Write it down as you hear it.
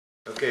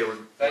Okay,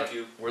 Thank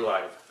you. We're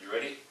live. You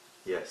ready?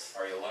 Yes.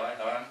 Are you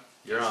live? On?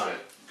 You're on. Set,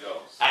 go.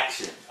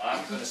 Action.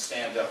 I'm going to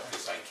stand up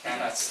because I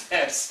cannot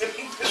stand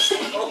sitting this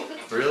low.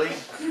 Really?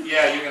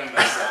 Yeah, you're going to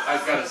mess up.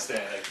 I've got to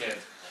stand. I can't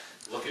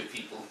look at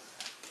people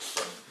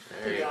from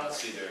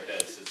see their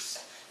heads.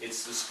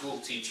 It's the school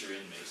teacher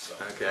in me. So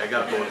okay, I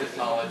got both. I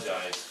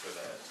apologize for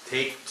that.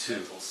 Take two.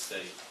 Mental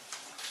state.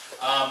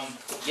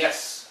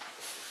 Yes,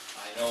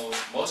 I know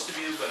most of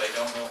you, but I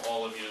don't know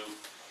all of you.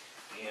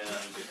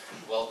 And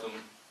welcome.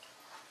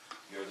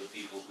 You're the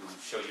people who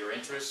show your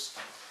interest.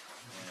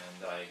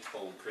 And I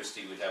told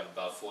Christy we'd have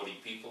about 40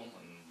 people,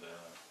 and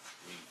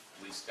we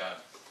at least got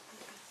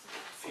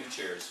a few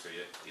chairs for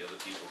you. The other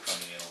people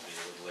coming in will be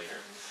a little later.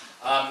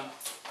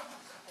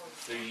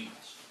 The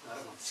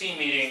team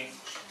meeting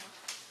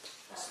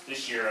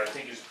this year I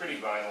think is pretty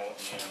vital,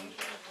 and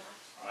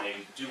I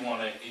do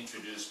want to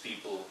introduce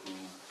people who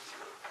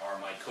are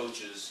my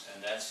coaches,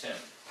 and that's him.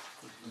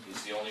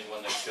 He's the only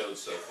one that showed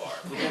so far.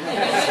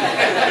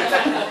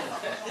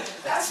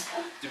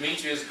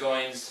 Demetrius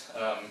Goins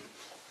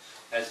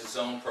has his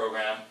own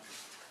program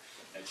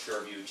at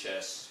Shoreview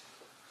Chess,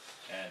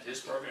 and his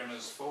program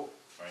is full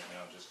right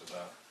now, just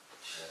about.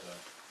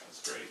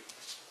 That's great.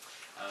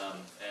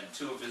 And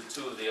two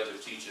of the other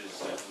teachers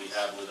that we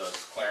have with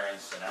us,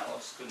 Clarence and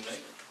Alex, couldn't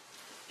make it.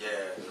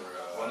 Yeah.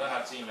 Well, they're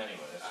not team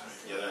anyway.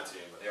 Yeah, they're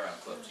team. They're on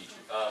club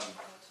teacher.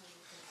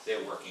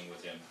 They're working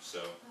with him.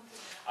 So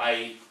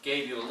I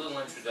gave you a little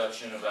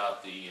introduction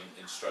about the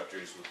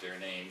instructors with their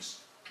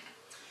names.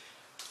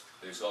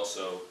 There's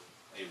also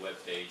a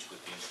web page with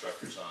the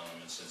instructors on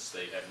them, and since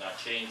they have not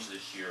changed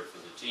this year for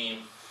the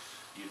team,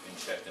 you can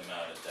check them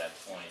out at that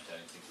point. I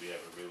think we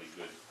have a really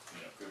good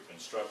group of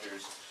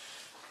instructors.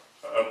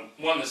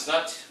 One that's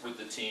not with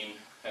the team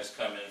has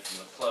come in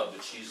from the club,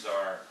 but she's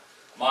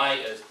my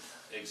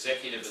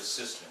executive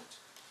assistant.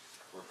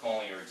 We're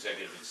calling her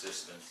executive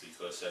assistant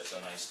because that's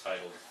a nice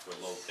title for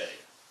low pay.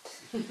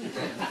 Okay.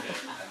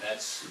 And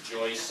that's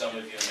Joyce. Some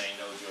of you may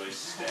know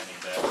Joyce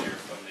standing back there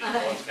from the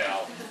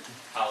Cal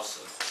House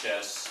of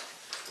Chess,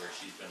 where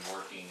she's been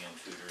working and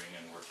tutoring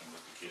and working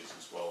with the kids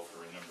as well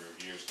for a number of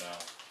years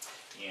now.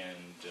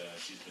 And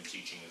she's been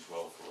teaching as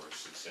well for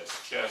Success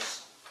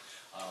Chess.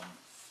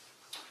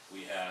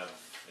 We have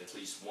at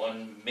least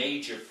one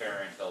major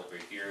parent helper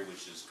here,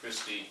 which is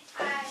Christy.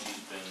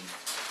 She's been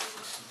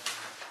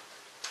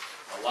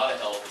a lot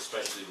of help,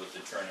 especially with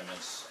the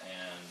tournaments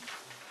and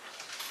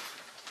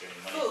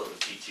getting money for the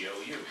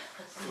PTOU.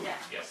 Yeah.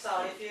 Yeah.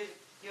 So if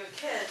your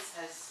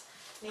kids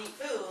need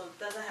food,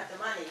 doesn't have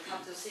the money, come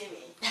to see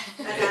me.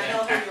 And I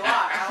know who you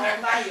are. I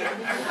will buy you.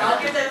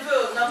 I'll give them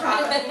food, no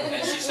problem.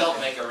 And she's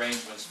helped make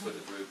arrangements for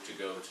the group to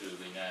go to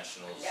the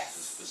nationals. Yes.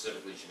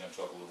 Specifically, she's going to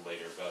talk a little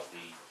later about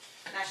the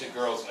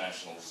girls'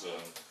 nationals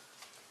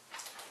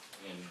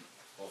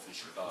off in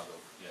Chicago.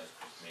 Yes,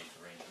 made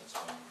arrangements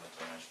when we went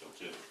to Nashville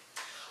too.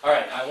 All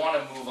right, I want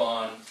to move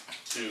on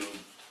to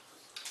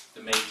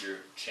the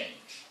major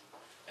change,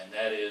 and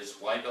that is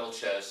Weibel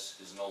Chess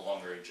is no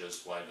longer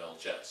just Weibel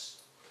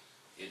Chess.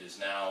 It is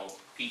now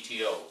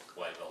PTO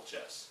Weibel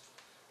Chess,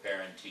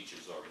 Parent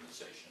Teachers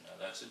Organization. Now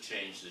that's a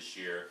change this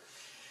year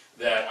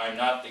that I'm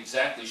not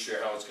exactly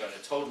sure how it's going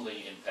to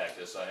totally impact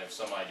us. I have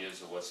some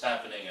ideas of what's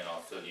happening, and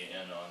I'll fill you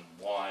in on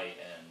why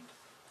and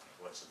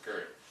what's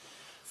occurred.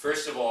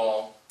 First of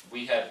all,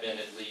 we have been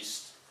at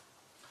least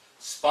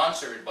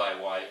sponsored by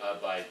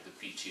the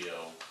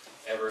PTO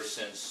ever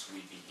since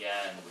we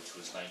began, which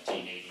was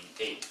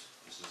 1988.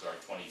 This is our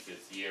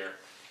 25th year,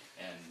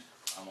 and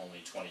I'm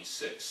only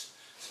 26.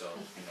 So,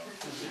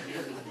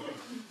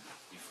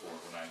 before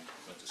when I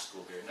went to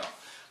school here. No.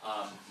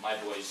 My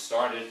boys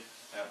started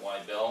at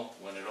Weibel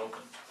when it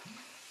opened.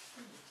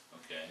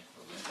 Okay,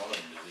 at least one of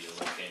them did. The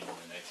other came in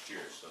the next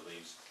year, so they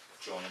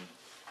joined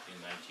in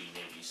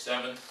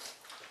 1987.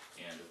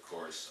 And of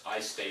course, I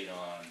stayed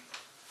on,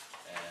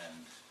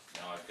 and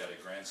now I've got a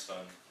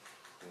grandson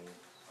who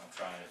I'm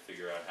trying to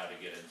figure out how to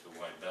get into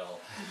Weibel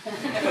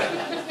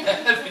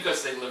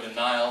because they live in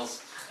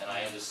Niles, and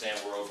I understand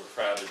we're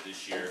overcrowded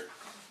this year.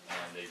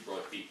 And they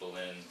brought people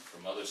in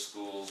from other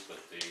schools, but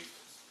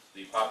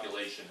the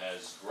population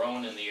has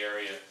grown in the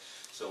area,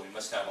 so we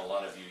must have a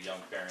lot of you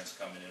young parents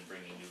coming in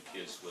bringing new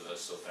kids with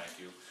us, so thank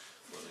you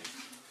for the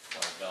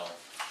Weibel.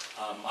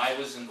 I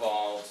was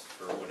involved,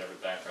 for whatever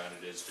background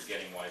it is, for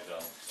getting Weibel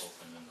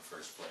open in the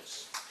first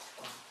place.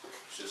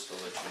 Just to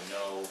let you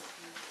know,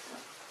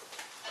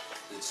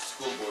 the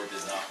school board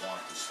did not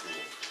want the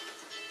school.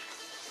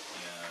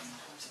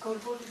 The school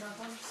board did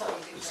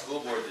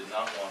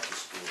not want the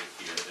school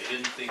here. They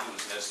didn't think it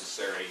was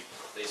necessary.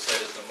 They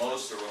said at the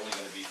most there were only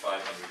going to be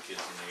 500 kids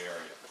in the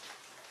area.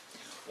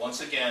 Once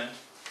again,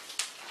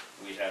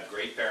 we have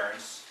great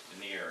parents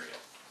in the area.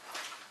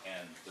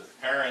 And the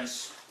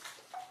parents,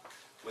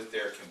 with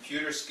their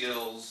computer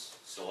skills,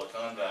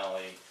 Silicon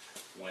Valley,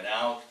 went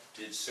out,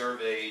 did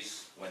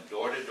surveys, went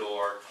door to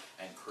door,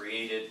 and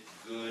created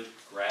good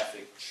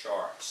graphic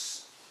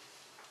charts.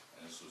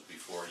 and this was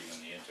before even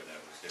the internet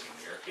was hitting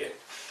the area.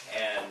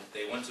 And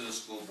they went to the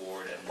school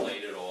board and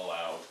laid it all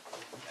out,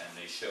 and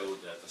they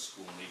showed that the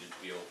school needed to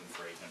be open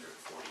for 840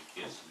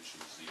 kids, which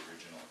was the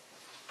original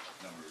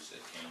numbers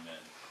that came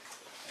in.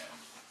 And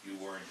you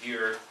weren't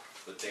here,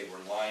 but they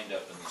were lined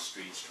up in the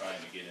streets trying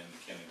to get into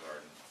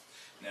kindergarten.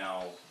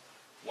 Now,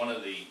 one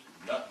of the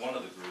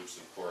groups,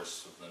 of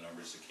course, of the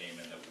numbers that came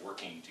in that were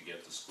working to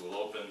get the school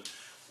open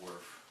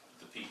were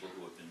the people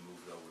who had been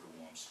moved over to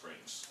Warm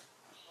Springs,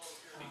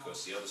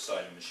 because the other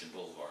side of Mission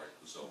Boulevard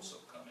was also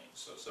coming,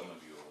 so some of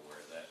you are aware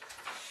of that.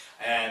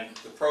 And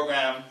the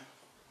program,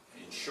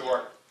 in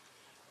short,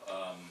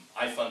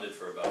 I funded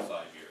for about 5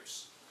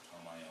 years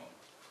on my own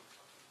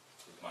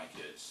with my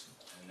kids,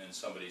 and then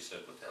somebody said,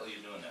 what the hell are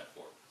you doing that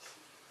for?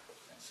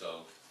 And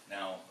so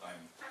now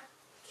I'm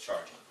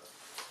charging.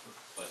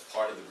 But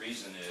part of the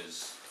reason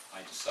is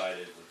I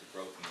decided with the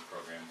growth in the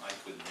program I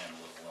couldn't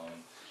handle it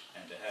alone,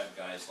 and to have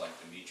guys like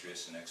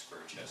Demetrius, an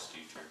expert chess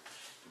teacher,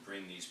 to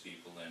bring these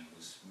people in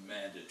was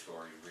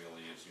mandatory,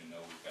 really. As you know,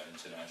 we've got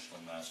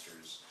international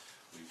masters,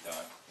 we've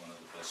got one of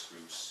the best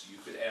groups you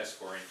could ask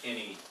for in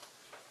any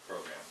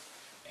program,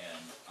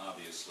 and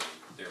obviously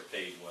they're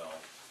paid well,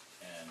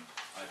 and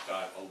I've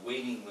got a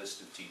waiting list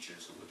of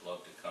teachers who would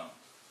love to come.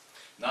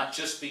 Not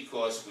just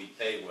because we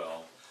pay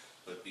well,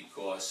 but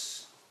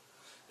because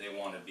they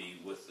want to be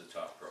with the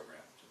top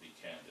program, to be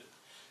candid.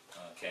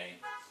 Okay,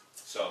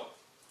 so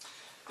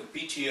the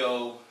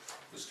PTO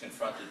was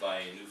confronted by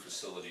a new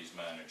facilities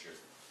manager,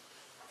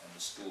 and the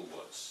school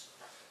was,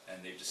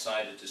 and they've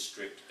decided to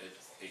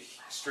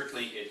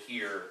strictly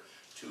adhere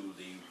to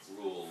the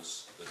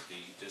rules that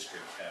the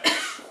district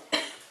has.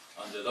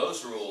 Under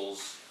those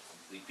rules,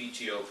 the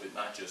PTO could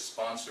not just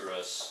sponsor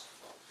us,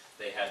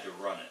 they had to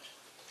run it,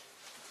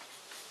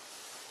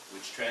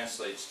 which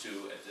translates to,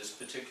 at this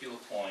particular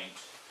point,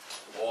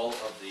 all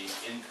of the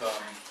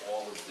income,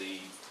 all of the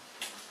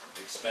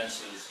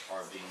expenses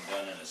are being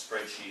done in a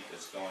spreadsheet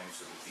that's going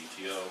to the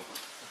PTO,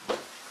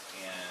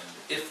 and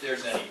if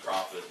there's any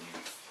profit,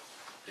 and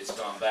it's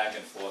gone back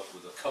and forth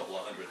with a couple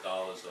of $100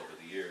 over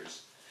the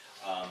years,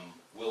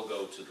 will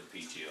go to the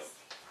PTO.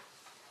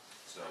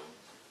 So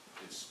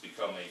it's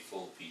become a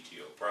full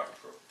PTO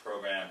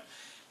program.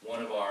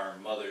 One of our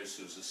mothers,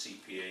 who's a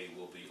CPA,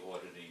 will be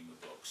auditing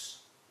the books.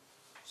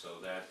 So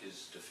that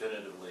is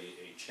definitively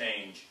a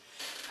change.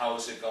 How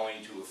is it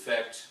going to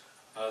affect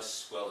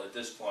us? Well, at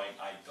this point,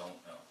 I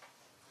don't know.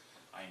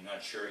 I'm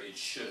not sure it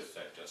should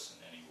affect us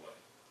in any way.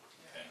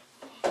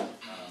 Okay?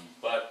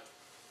 But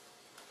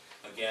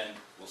again,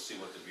 we'll see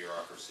what the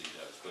bureaucracy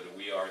does. But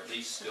we are at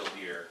least still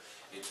here.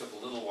 It took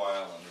a little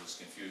while and there was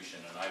confusion,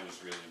 and I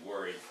was really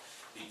worried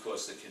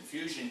because the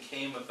confusion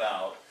came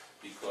about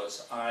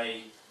because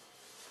I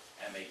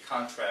am a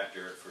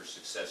contractor for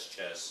Success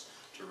Chess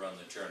to run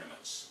the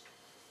tournaments.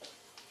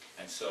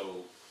 And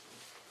so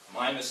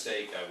my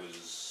mistake, I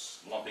was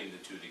lumping the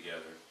two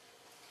together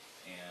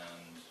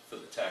and for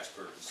the tax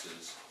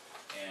purposes,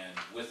 and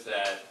with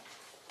that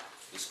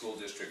the school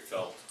district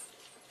felt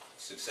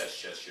Success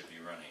Chess should be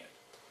running it,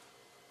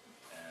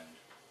 and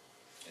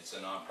it's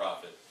a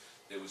non-profit.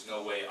 There was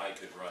no way I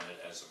could run it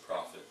as a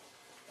profit,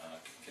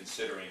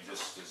 considering,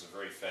 just as a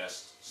very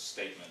fast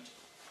statement,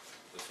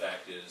 the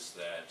fact is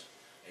that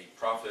a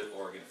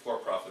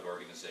for-profit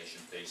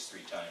organization pays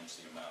 3 times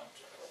the amount.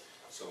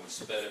 So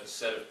instead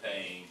of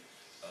paying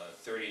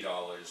 $30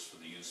 for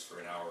the use for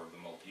an hour of the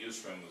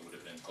multi-use room, it would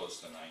have been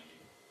close to 90.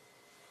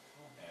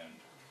 And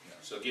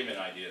so give you an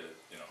idea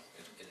that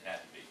it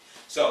had to be.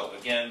 So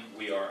again,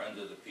 we are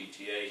under the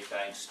PTA,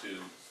 thanks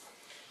to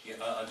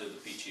under the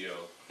PTO.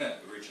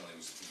 Originally it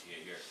was the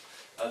PTA here.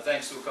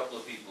 Thanks to a couple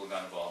of people who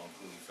got involved,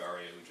 including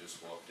Faria, who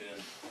just walked in,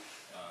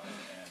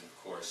 and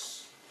of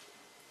course,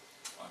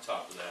 on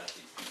top of that,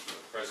 the PTO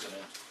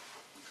president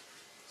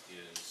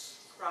is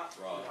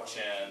Rob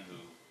Chan, who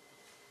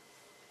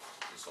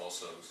is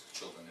also,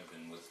 children have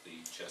been with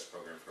the chess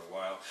program for a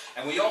while.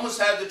 And we almost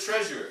had the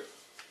treasurer.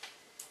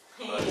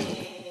 But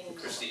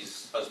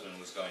Christy's husband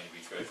was going to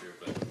be treasurer,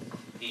 but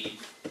he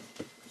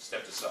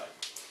stepped aside.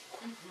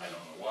 I don't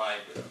know why,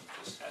 but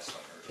just has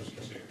some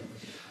urgencies here.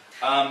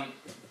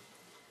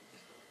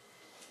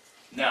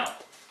 Now,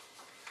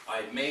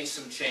 I've made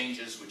some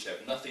changes which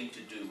have nothing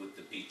to do with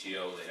the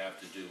PTO, they have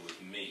to do with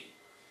me,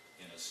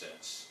 in a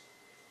sense.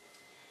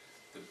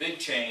 The big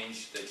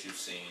change that you've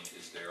seen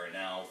is there are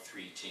now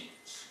 3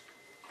 teams.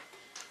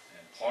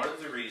 And part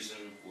of the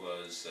reason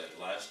was that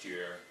last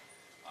year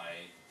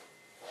I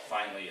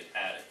finally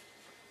had it.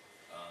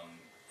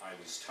 I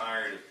was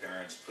tired of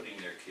parents putting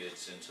their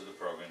kids into the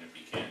program, to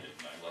be candid,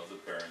 and I love the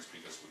parents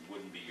because we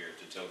wouldn't be here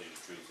to tell you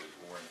the truth if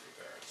it weren't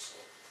for parents.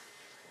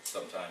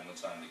 One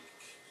time the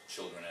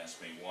children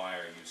asked me,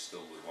 why are you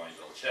still with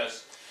Weibel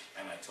Chess?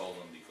 And I told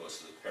them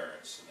because of the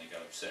parents, and they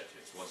got upset.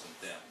 It wasn't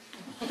them.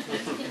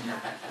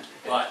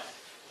 But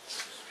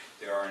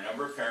there are a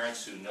number of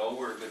parents who know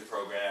we're a good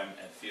program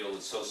and feel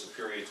it's so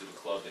superior to the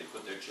club they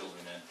put their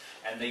children in,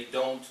 and they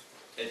don't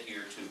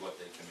adhere to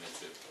what they commit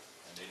to.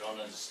 And They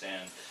don't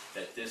understand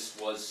that this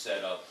was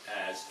set up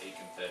as a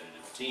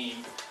competitive team,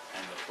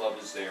 and the club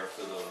is there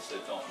for those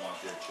that don't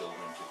want their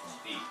children to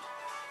compete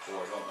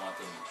or don't want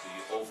them to be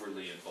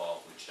overly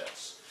involved with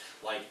chess.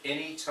 Like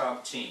any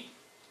top team,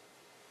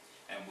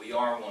 and we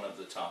are one of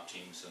the top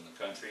teams in the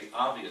country,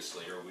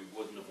 obviously, or we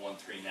wouldn't have won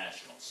 3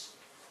 nationals.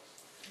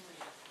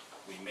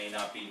 We may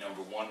not be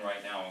number 1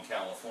 right now in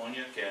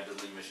California.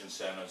 Candidly, Mission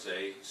San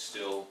Jose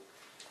still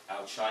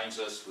outshines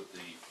us with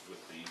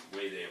the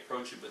way they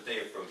approach it, but they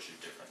approach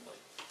it differently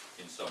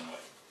in some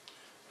way.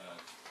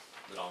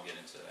 But I'll get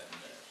into that in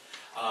a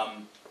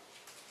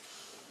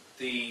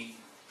minute.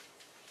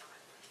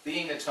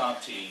 Being a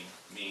top team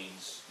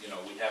means, you know,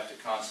 we have to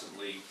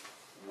constantly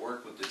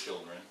work with the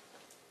children.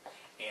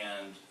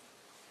 And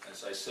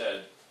as I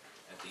said,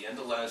 at the end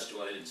of last year,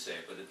 well, I didn't say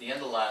it, but at the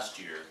end of last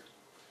year,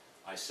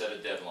 I set a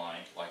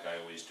deadline, like I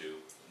always do.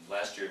 And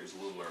last year it was a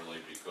little early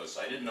because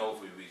I didn't know if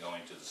we would be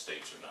going to the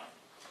States or not.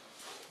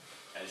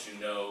 As you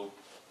know,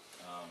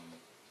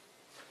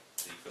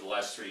 for the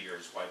last 3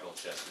 years, Weibel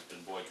Chess has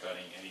been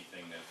boycotting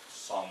anything that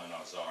Salman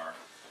Azar,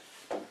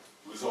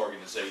 whose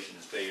organization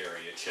is Bay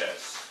Area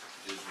Chess,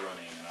 is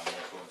running, and I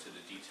won't go into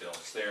the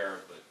details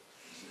there, but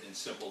in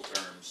simple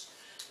terms,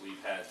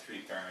 we've had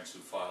 3 parents who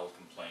filed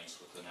complaints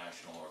with the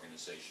national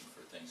organization for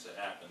things that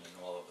happened, and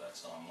all of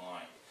that's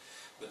online.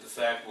 But the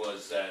fact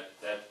was that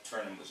that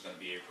tournament was going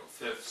to be April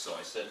 5th, so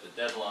I set the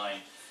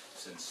deadline,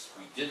 since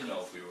we didn't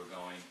know if we were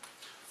going,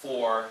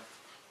 for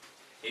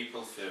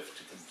April 5th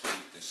to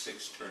complete the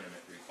 6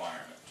 tournament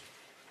requirement.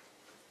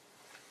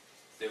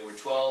 There were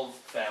 12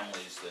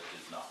 families that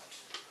did not.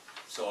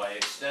 So I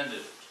extended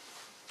it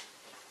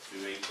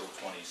to April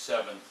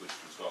 27th, which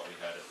was what we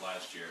had it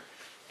last year,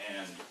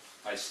 and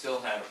I still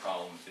had a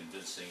problem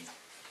convincing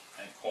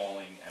and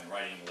calling and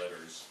writing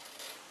letters,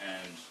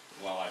 and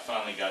while I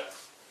finally got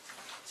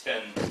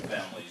 10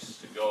 families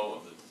to go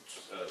of the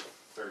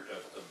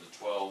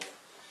 12,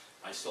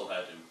 I still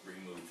had to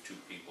remove 2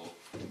 people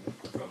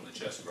from the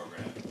chess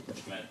program,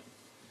 which meant,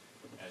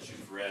 as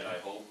you've read, I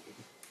hope,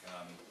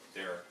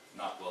 they're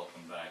not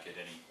welcome back at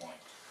any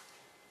point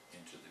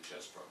into the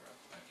chess program.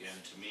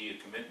 Again, to me, a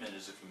commitment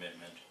is a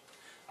commitment.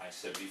 I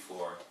said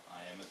before,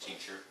 I am a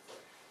teacher,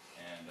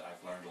 and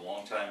I've learned a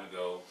long time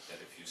ago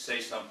that if you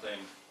say something,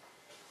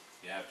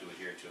 you have to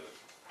adhere to it.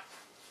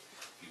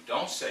 If you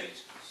don't say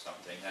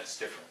something, that's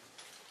different.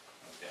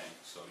 Okay,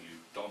 so you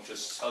don't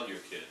just tell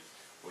your kid,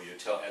 or you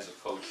tell, as a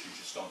coach, you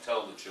just don't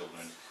tell the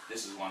children,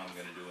 this is what I'm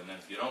going to do, and then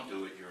if you don't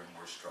do it, you're in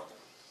worse trouble.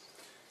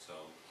 So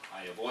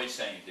I avoid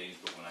saying things,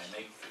 but when I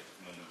make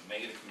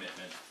a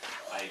commitment,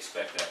 I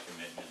expect that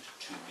commitment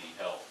to be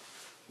held.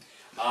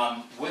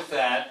 With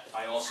that,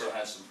 I also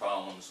had some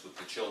problems with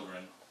the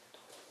children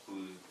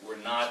who were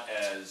not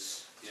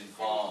as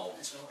involved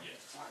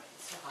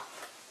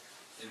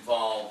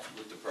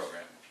with the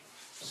program.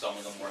 Some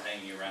of them were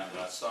hanging around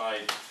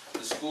outside.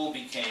 The school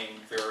became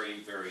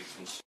very, very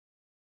concerned.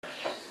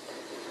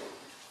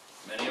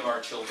 Many of our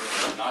children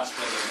were not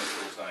spending their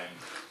full time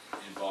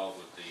involved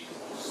with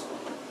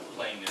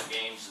playing their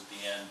games at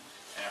the end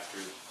after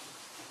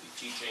the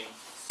teaching.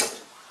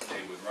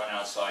 They would run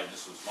outside.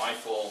 This was my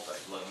fault.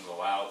 I'd let them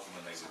go out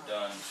when they were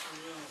done.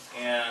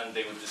 And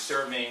they were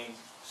disturbing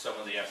some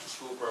of the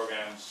after-school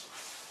programs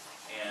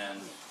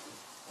and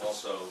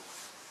also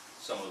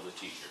some of the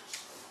teachers.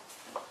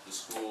 The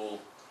school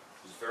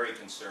was very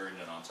concerned,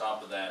 and on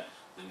top of that,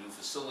 the new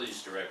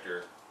facilities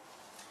director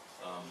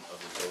of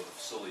the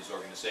facilities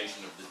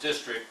organization of the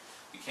district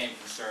became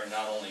concerned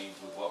not only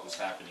with what was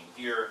happening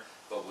here,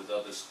 but with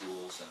other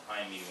schools, and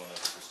Jaime, one of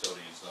the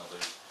custodians and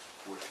others,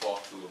 were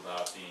talked to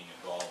about being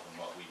involved in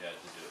what we had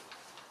to do.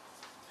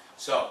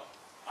 So,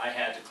 I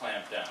had to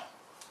clamp down.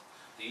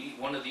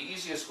 One of the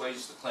easiest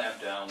ways to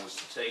clamp down was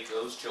to take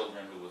those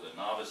children who were the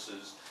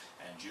novices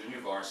and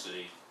junior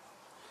varsity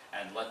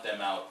and let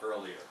them out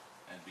earlier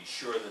and be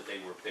sure that they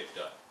were picked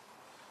up.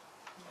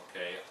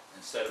 Okay,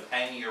 instead of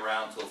hanging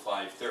around till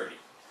 5:30,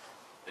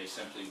 they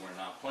simply were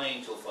not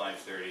playing till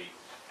 5:30,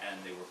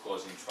 and they were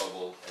causing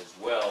trouble as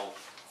well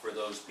for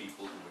those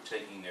people who were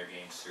taking their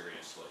game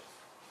seriously.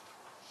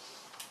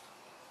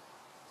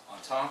 On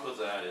top of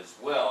that as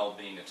well,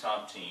 being a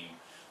top team,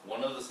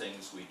 one of the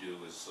things we do,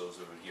 as those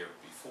who were here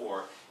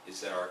before, is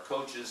that our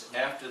coaches,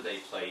 after they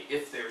play,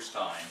 if there's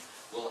time,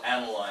 will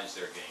analyze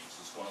their games.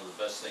 It's one of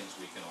the best things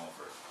we can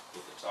offer.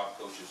 With the top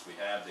coaches we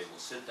have, they will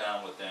sit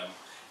down with them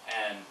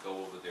and go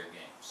over their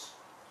games.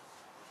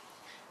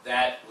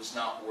 That was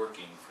not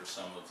working for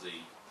some of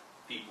the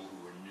people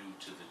who were new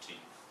to the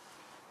team.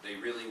 They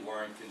really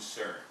weren't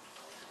concerned.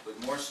 But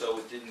more so,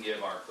 it didn't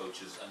give our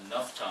coaches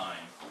enough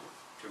time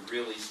to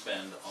really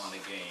spend on a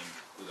game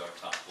with our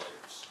top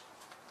players.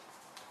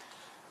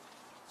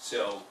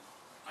 So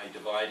I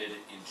divided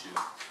it into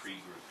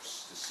 3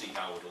 groups to see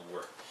how it'll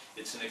work.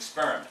 It's an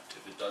experiment.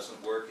 If it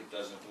doesn't work, it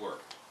doesn't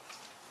work.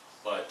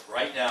 But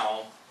right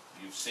now,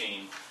 you've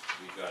seen,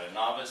 we've got a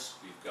novice,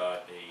 we've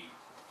got a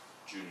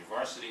junior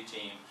varsity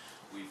team,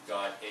 we've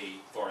got a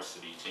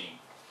varsity team.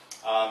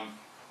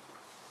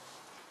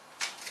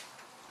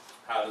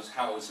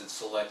 How is it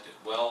selected?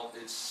 Well,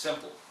 it's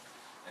simple.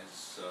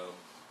 as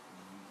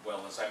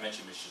well as I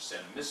mentioned, Mission San.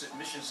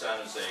 Mission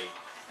San is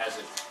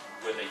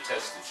where they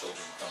test the children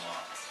to come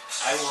on.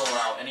 I will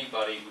allow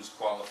anybody who's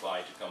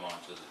qualified to come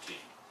onto the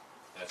team.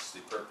 That's the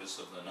purpose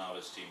of the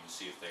novice team, to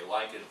see if they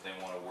like it, if they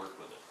want to work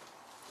with it.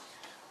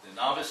 The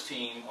novice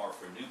team are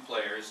for new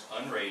players,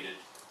 unrated,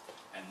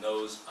 and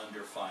those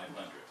under 500.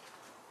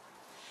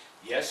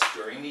 Yes,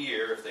 during the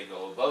year, if they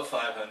go above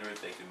 500,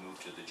 they can move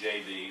to the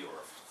JV, or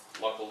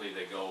if luckily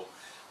they go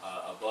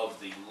above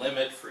the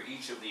limit for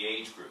each of the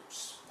age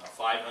groups.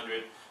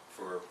 500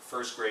 for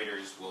first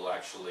graders will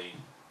actually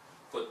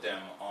put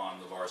them on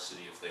the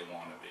varsity if they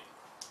want to be.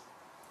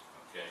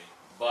 Okay,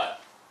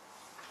 but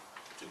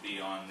to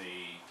be on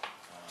the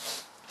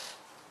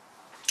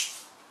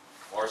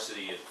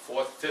varsity at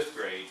 5th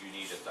grade, you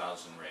need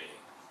 1,000 rating.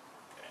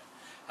 Okay.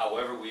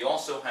 However, we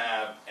also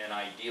have an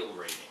ideal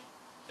rating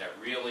that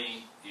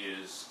really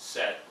is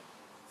set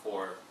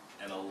for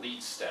an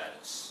elite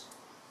status,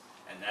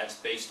 and that's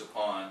based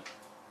upon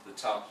the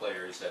top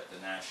players at the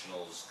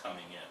nationals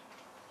coming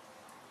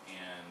in.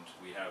 And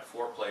we have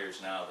 4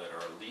 players now that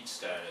are elite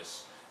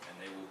status, and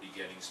they will be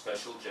getting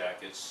special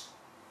jackets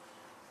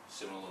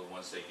similar to the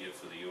ones they give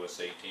for the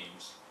USA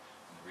teams.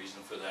 And the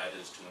reason for that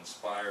is to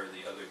inspire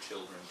the other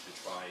children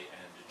to try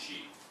and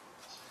achieve.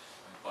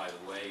 And by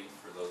the way,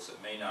 for those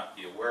that may not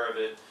be aware of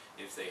it,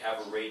 if they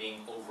have a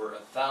rating over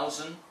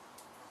 1,000,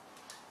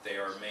 they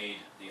are made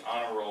the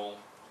honor roll,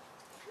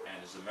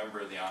 and as a member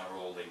of the honor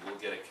roll, they will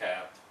get a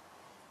cap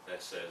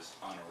that says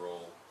honor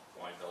roll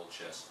Weibel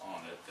Chess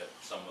on it, that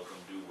some of them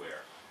do wear.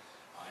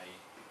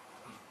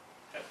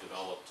 I have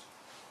developed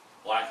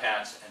black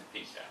hats and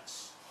pink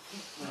hats.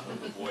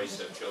 The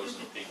boys have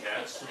chosen pink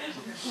hats.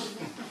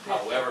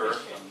 However,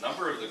 a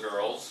number of the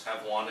girls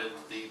have wanted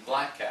the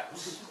black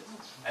caps,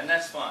 and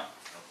that's fine.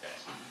 Okay.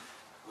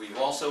 We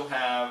also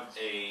have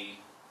a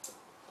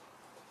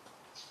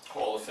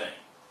Hall of Fame,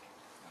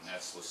 and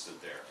that's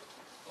listed there.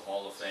 The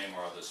Hall of Fame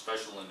are the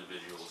special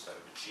individuals that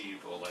have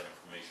achieved. All that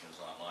information is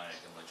online. I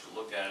can let you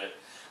look at it.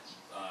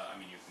 I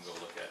mean, you can go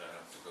look at it. I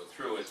don't have to go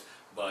through it.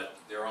 But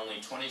there are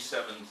only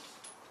 27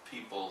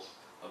 people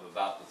of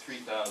about the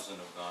 3,000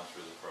 have gone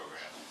through the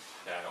program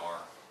that are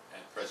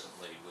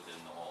presently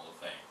within the Hall of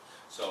Fame.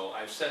 So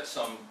I've set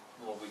some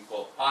what we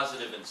call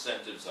positive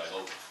incentives, I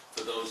hope,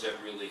 for those that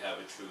really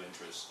have a true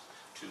interest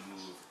to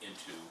move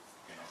into,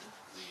 you know,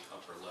 the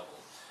upper level.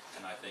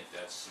 And I think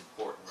that's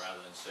important,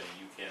 rather than saying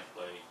you can't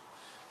play,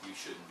 you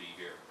shouldn't be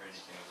here, or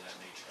anything of that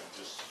nature. I'm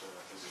just,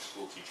 as a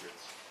school teacher,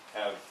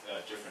 have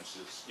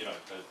differences, you know,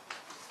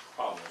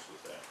 problems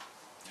with that.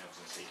 I was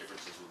going to say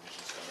differences with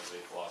mission standards,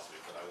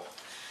 philosophy, but I won't.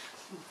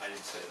 I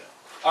didn't say that.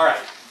 All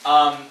right.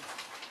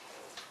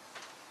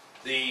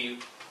 The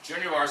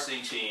junior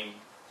varsity team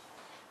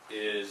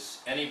is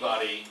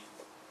anybody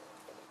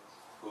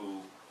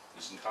who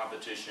is in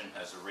competition,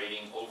 has a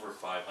rating over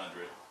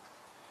 500,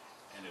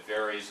 and it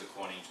varies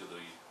according to the,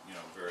 you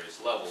know,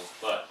 various levels,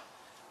 but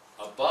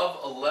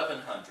above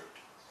 1,100,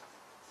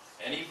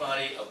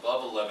 anybody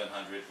above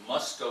 1,100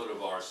 must go to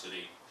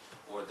varsity,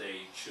 or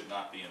they should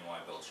not be in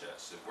Weibel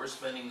Chess. If we're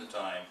spending the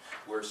time,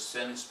 we're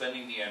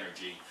spending the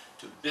energy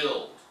to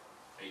build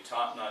a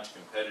top-notch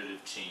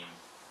competitive team,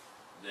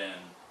 then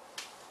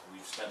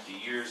we've spent the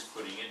years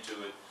putting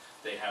into it,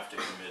 they have to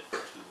commit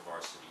to the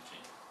varsity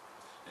team.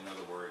 In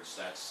other words,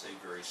 that's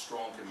a very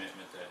strong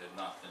commitment that had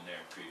not been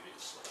there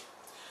previously.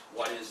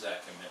 What is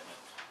that commitment?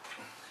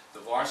 The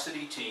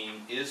varsity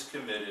team is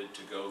committed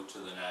to go to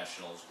the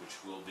nationals, which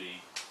will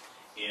be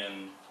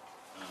in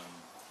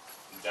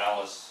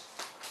Dallas.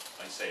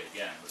 I say it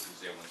again, but it was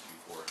there once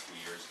before,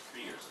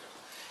 3 years ago.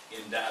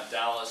 In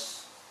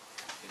Dallas,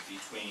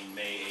 between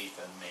May 8th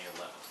and May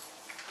 11th.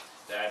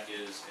 That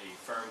is a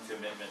firm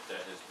commitment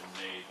that has been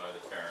made by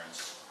the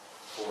parents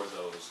for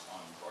those on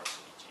the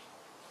varsity team.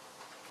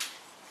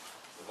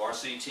 The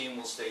varsity team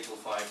will stay till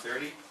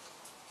 5:30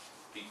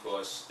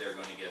 because they're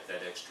going to get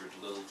that extra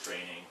little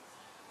training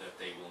that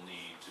they will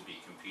need to be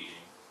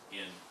competing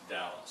in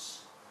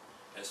Dallas.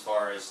 As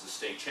far as the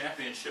state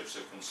championships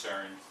are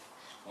concerned,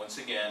 once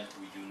again,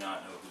 we do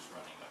not know who's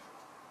running them.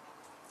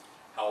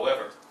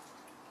 However,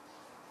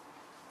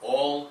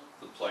 all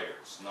the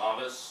players,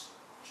 novice,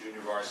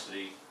 junior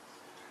varsity,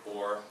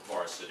 or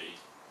varsity,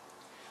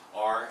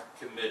 are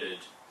committed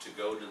to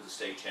go to the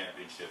state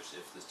championships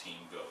if the team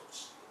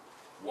goes.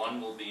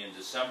 One will be in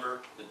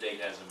December. The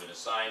date hasn't been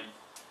assigned,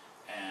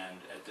 and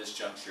at this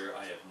juncture,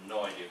 I have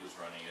no idea who's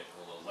running it,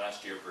 although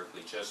last year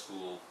Berkeley Chess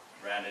School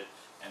ran it,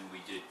 and we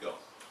did go.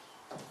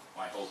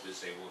 My hope is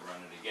they will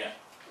run it again.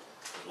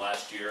 But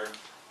last year,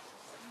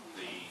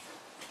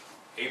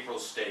 the April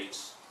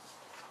states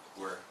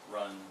were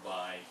run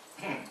by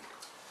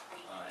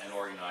and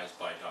organized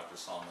by Dr.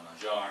 Salman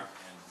Ajar,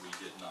 and we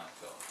did not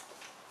go.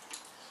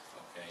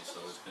 Okay, so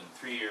it's been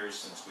 3 years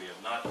since we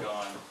have not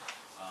gone.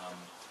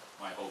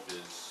 My hope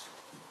is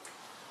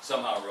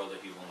somehow or other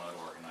he will not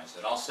organize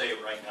it. I'll say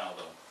it right now,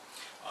 though.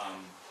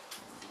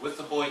 With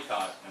the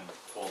boycott, and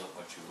call it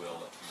what you will,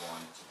 if you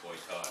want it to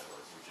boycott or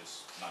we're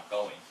just not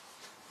going,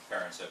 the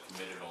parents have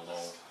committed,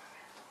 although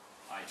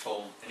I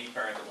told any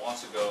parent that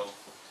wants to go,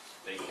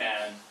 they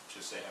can,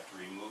 just they have to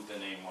remove the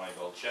name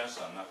Weibel Chess.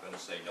 I'm not going to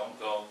say don't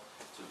go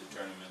to the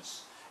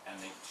tournaments, and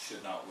they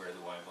should not wear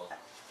the Weibel.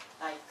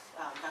 Like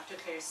Dr.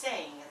 Kerr is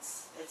saying,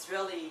 it's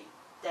really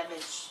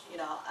damaged,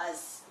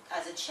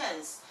 as a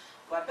chance.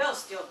 Weibel's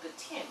still a good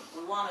team.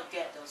 We want to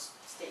get those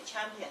state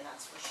champion,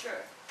 that's for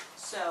sure.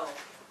 So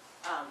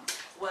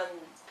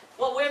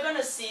what we're going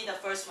to see the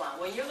first one,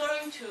 when you're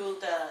going to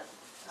the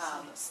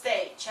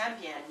state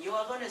champion, you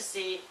are going to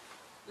see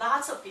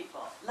lots of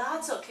people,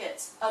 lots of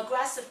kids,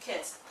 aggressive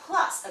kids,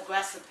 plus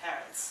aggressive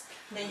parents.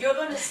 Then you're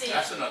going to see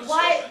That's an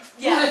why, understatement.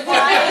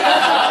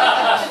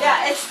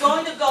 yeah, it's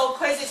going to go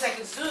crazy. It's like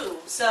a zoo.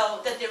 So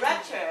the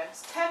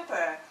director's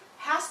temper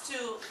has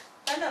to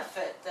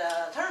benefit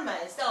the tournament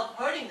instead of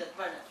hurting the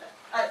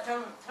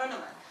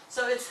tournament.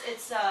 So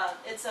it's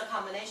a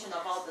combination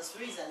of all this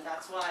reason.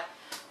 That's why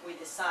we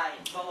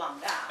decide go on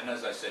that. And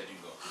as I said, you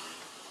go.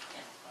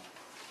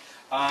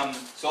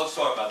 So let's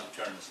talk about the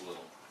tournaments a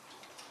little.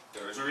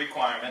 There is a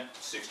requirement,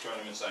 6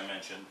 tournaments I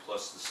mentioned,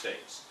 plus the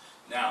states.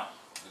 Now,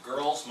 the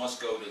girls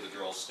must go to the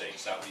girls'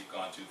 states. That we've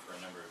gone to for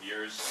a number of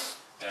years.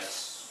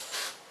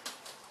 That's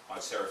on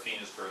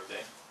Serafina's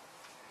birthday,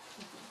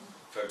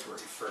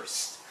 February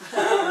 1st.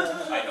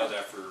 I know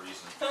that for a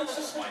reason.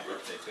 It's my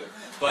birthday too.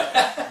 But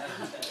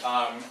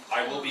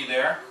I will be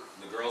there.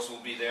 The girls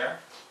will be there.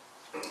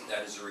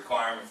 That is a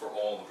requirement for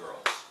all the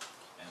girls.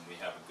 And we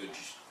have a good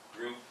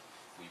group.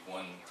 We've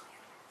won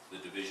the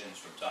divisions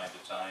from time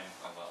to time.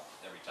 Well,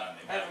 every time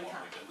they've had one,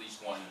 we've at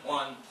least won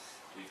one.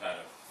 We've had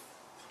a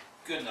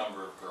good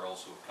number of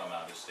girls who have come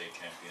out as state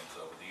champions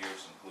over the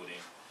years,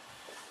 including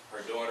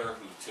her daughter,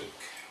 who took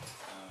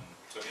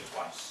it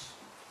twice.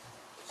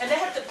 And they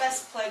have the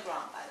best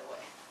playground, by the way.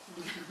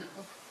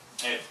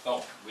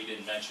 Oh, we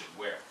didn't mention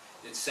where.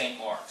 It's St.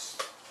 Mark's,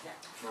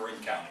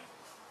 Marin County.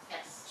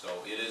 Yes. So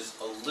it is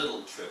a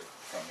little trip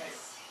from here.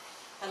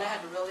 And they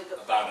have a really good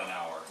About an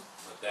hour.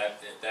 But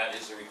that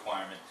is a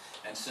requirement.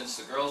 And since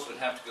the girls would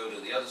have to go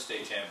to the other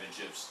state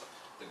championships,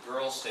 the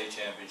girls' state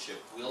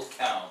championship will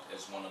count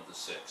as one of the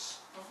 6.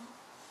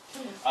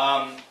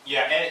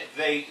 Yeah, and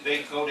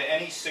they go to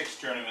any 6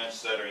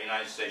 tournaments that are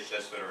United States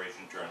Chess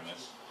Federation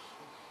tournaments.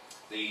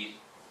 The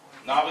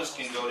novice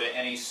can go to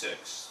any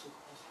 6.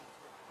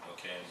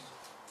 Okay.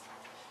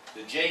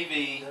 The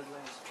JV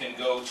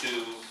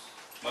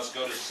must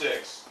go to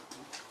 6,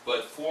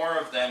 but 4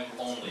 of them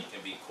only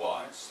can be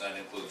quads. That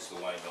includes the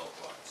Weibel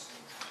quads.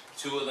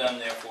 2 of them,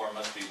 therefore,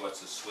 must be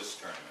what's a Swiss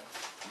tournament.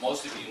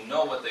 Most of you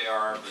know what they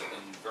are, but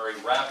then very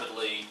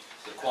rapidly,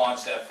 the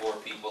quads have 4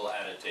 people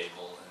at a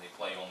table, and they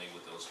play only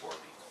with those 4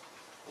 people,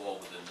 all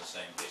within the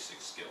same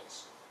basic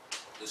skills.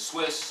 The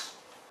Swiss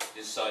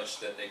is such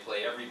that they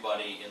play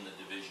everybody in the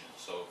division.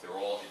 So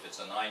if it's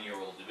a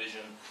 9-year-old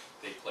division,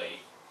 they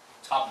play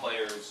top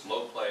players,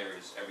 low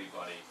players,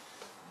 everybody,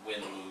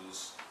 win,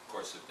 lose. Of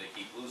course, if they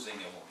keep losing,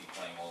 they won't be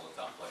playing all the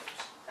top players.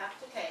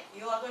 Dr. K,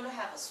 you are going to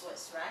have a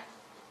Swiss, right?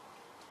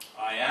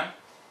 I am?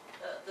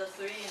 The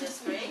 3 in the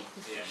spring?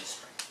 Yeah, in the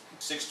spring.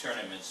 6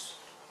 tournaments,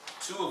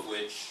 2 of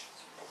which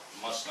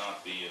must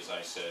not be, as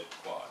I said,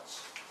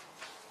 quads.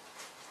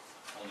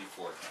 Only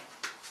 4 can.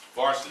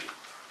 Varsity.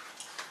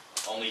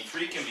 Only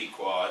 3 can be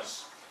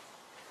quads,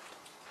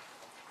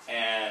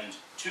 and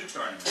 2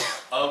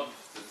 tournaments of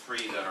the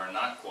 3 that are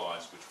not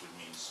quads, which would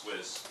mean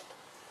Swiss,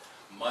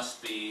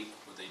 must be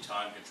with a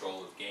time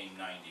control of game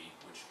 90,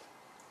 which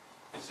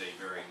is a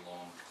very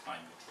long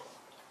time control.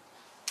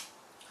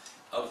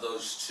 Of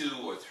those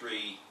 2 or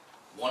 3,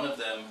 one of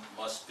them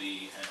must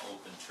be an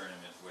open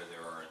tournament where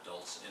there are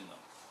adults in them.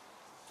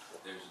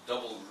 There's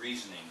double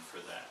reasoning for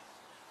that.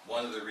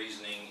 One of the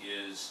reasoning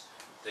is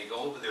they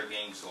go over their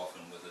games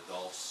often with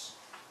adults.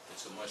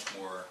 It's a much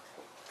more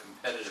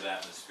competitive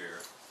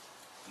atmosphere.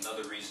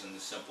 Another reason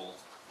is simple.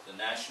 The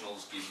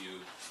nationals give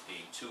you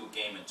a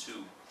game and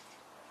 2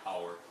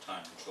 hour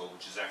time control,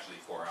 which is actually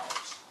 4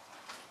 hours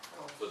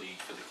for the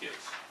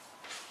kids,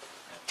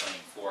 and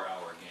playing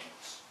 4-hour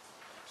games.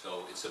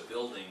 So it's a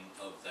building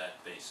of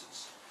that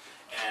basis,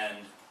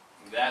 and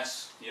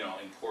that's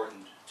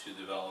important to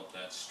develop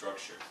that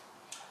structure.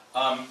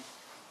 And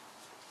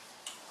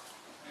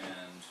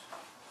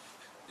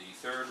the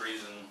third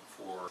reason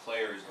for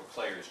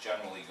players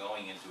generally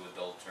going into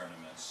adult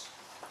tournaments,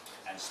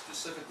 and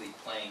specifically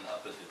playing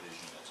up a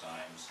division at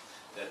times,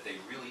 that they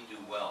really do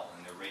well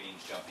and their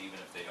ratings jump even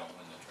if they don't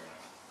win the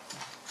tournament.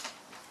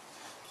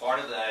 Part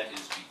of that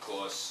is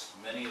because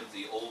many of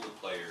the older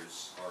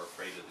players are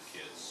afraid of the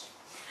kids.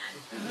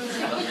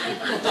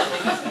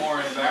 Nothing is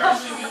more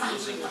embarrassing than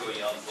losing to a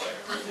young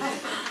player.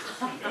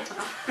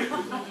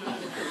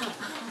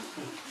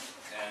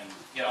 And,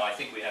 I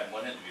think we had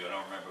one interview, I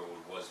don't remember what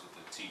it was, with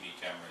the TV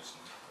cameras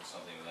or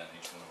something of that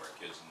nature, one of our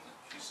kids, and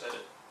she said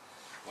it.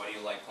 Why do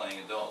you like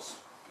playing adults?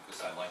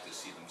 Because I like to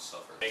see them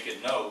suffer. Make a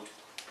note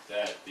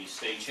that the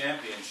state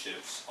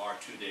championships are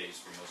 2 days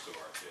for most of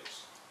our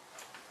kids,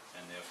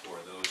 and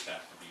therefore those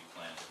have to be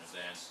planned in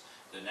advance.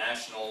 The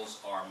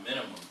nationals are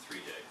minimum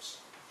 3 days,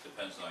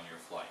 depends on your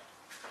flight,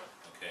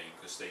 okay,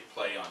 because they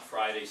play on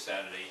Friday,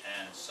 Saturday,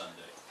 and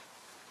Sunday.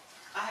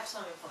 I have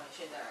some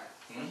information there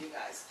for you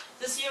guys.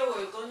 This year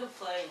we're going to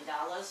play in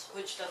Dallas,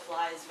 which the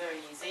fly is very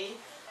easy.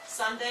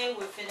 Sunday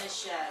we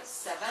finish at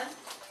 7.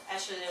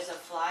 Actually, there's a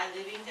fly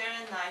leaving there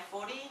at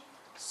 9:40,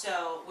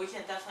 so we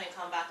can definitely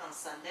come back on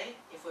Sunday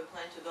if we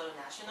plan to go to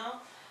national.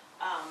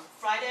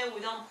 Friday we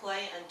don't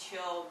play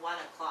until 1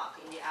 o'clock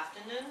in the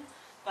afternoon,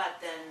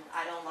 but then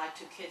I don't like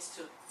kids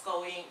to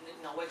go in,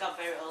 wake up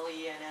very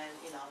early and then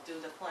do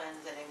the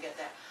plans and then get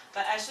there.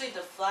 But actually,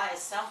 the flight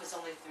itself is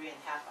only 3.5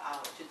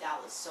 hours to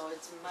Dallas, so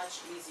it's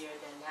much easier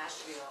than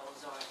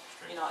Nashville's or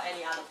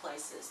any other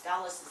places.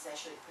 Dallas is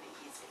actually pretty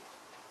easy.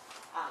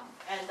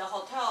 And the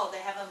hotel,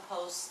 they haven't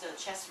posted the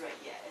chess rate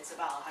yet. It's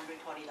about $120.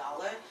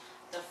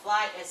 The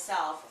flight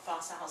itself from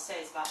San Jose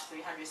is about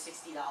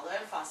 $360.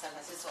 From San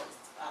Francisco,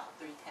 it's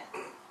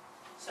 $310.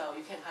 So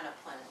you can kind of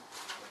plan.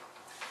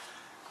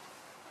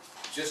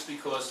 Just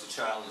because the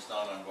child is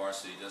not on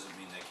varsity doesn't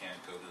mean they can't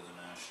go to the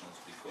nationals,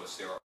 because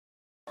there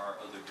are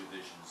other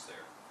divisions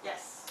there.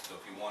 Yes. So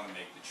if you want to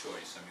make the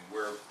choice, I mean,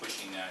 we're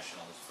pushing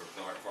nationals for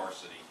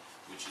varsity,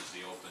 which is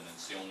the open, and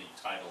it's the only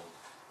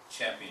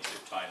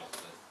championship title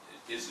that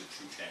is a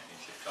true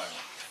championship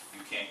title.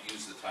 You can't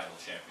use the title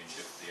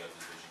championship for the other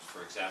divisions.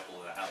 For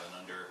example, they have an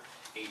under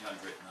 800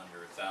 and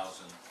under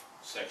 1,000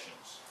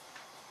 sections.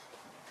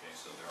 Okay,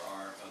 so there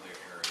are other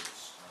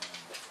areas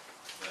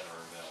that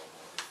are available.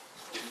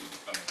 If you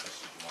become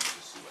interested, you want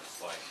to see what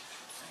it's like.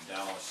 And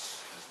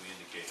Dallas, as we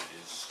indicated,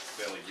 is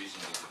fairly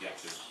reasonable to get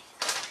to.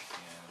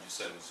 And you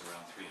said it was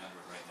around 300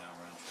 right now,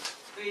 around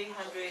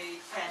 310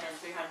 and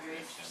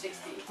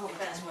 360,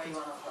 depends where you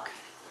want to apply.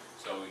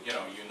 So,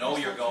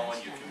 you're going,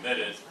 you're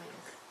committed.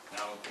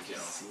 Now,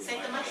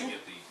 Save the might want to money.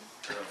 get the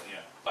early,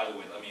 yeah. By the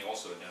way, let me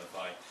also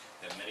identify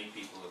that many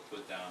people have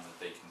put down that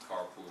they can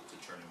carpool to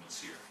tournaments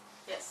here.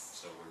 Yes.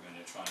 So we're going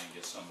to try and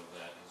get some of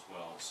that as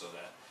well, so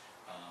that,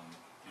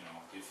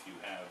 if you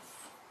have,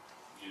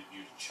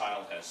 your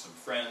child has some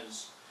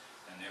friends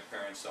and their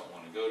parents don't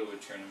want to go to a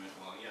tournament,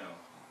 well,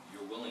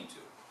 you're willing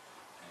to.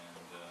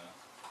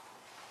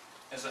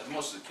 And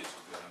most of the kids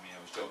are good. I mean, I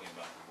was joking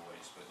about the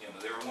boys, but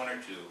there are one or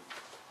two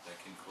that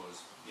can cause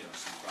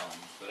some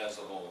problems. But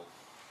as a whole,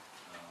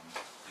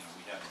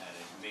 we haven't had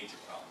any major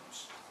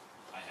problems.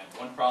 I had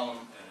one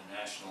problem at a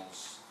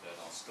nationals that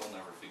I'll still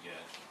never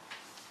forget,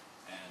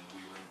 and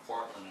we were in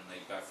Portland and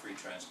they got free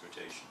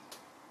transportation.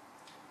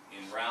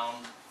 In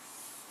round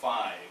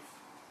 5,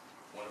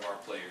 one of our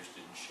players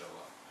didn't show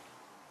up.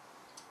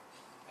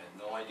 I had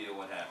no idea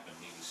what happened.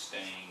 He was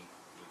staying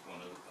with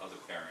one of the other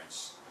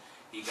parents.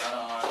 He got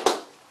on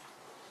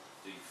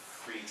the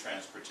free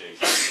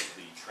transportation,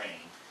 the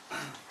train,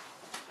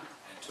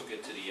 and took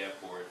it to the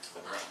airport,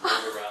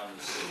 rode around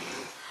the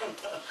city,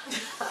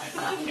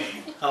 and he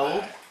came How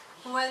old? back.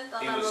 Went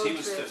on a road He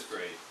was trip. 5th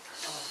grade.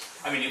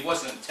 I mean, it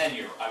wasn't an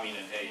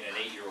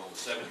 8-year-old,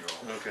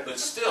 7-year-old, Okay. but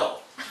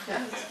still.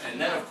 And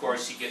then, of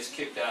course, he gets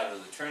kicked out of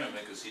the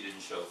tournament because he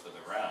didn't show for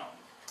the round.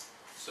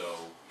 So,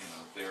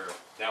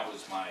 that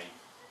was my,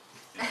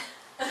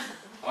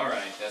 all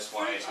right, that's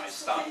why I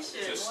stopped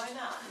just Why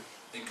not?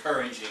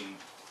 encouraging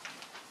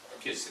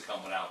kids to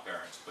come without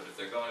parents. But if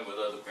they're going with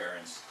other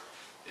parents,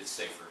 it's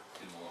safer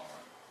in the long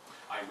run.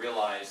 I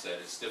realize that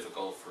it's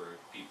difficult for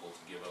people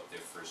to give up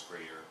their 1st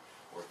grader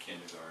or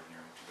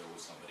kindergartner to go with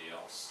somebody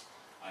else.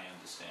 I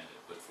understand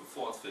it, but for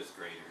 4th, 5th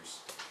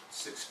graders,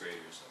 6th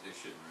graders, there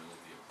shouldn't really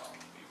be a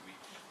problem.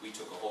 We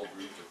took a whole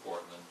group to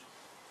Portland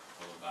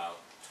of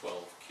about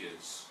 12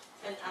 kids.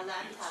 And 13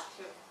 Atlanta kids.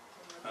 too.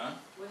 Huh?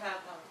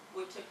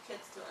 We took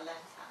kids to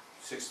Atlanta.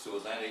 6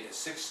 to Atlanta.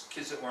 6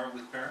 kids that weren't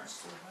with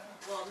parents?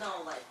 Well,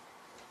 no, like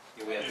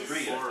Yeah, we had 3,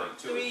 I think, 2 or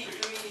 3.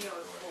 three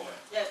or four.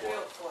 Yeah. Yeah, 3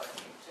 or 4 to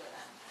Atlanta.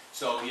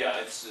 So yeah,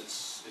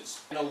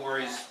 it's no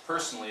worries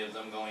personally of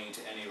them going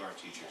to any of our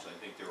teachers. I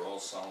think they're all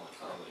solid,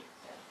 really.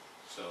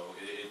 So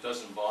it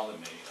doesn't bother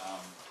me.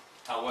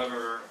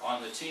 However,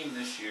 on the team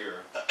this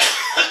year,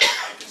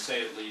 I can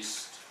say at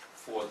least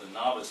for the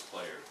novice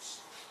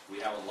players, we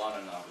have a lot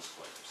of novice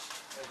players.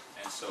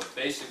 And so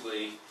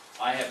basically,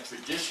 I have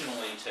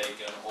traditionally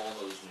taken all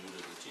those new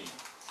to the team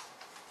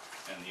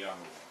and the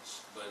younger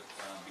ones, but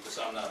because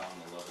I'm not on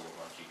the level of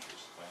our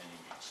teachers by any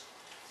means,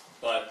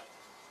 but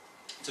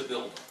to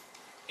build them.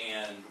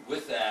 And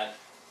with that,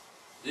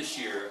 this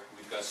year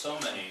we've got so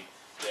many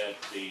that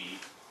the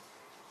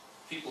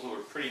people who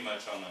are pretty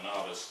much on the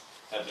novice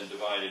have been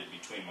divided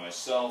between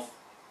myself,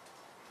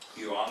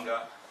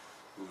 Yuanga,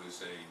 who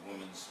is a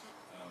women's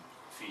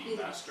FIDE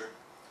master,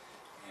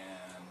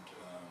 and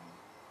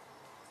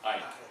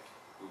Ike,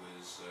 who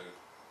is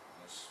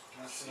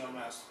a National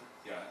Master.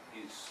 yeah,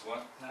 he's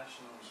what?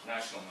 National.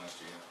 National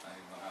master, yeah. I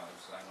don't know how.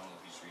 I don't know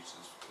if he's reached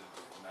the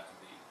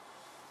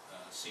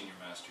senior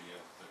master yet.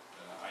 But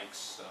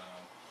Ike's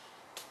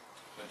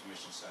went to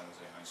Mission San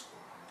Jose High School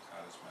and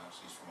got his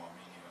master's. He's from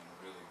Armenia and a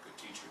really good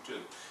teacher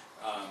too,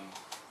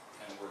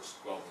 and works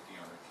well with the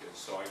younger kids.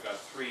 So I've got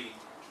 3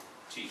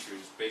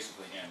 teachers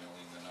basically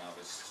handling the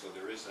novice. So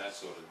there is that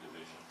sort of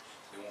division.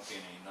 There won't be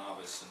any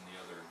novice in the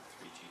other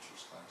 3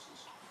 teachers'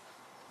 classes.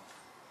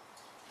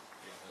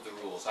 Yeah, the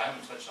rules. I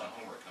haven't touched on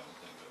homework, come to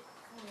think of it.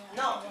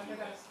 No. We need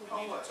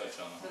to touch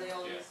on So them, they yeah.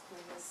 always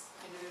play as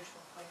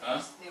individual players?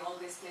 Huh? They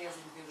always play as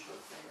individual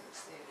players,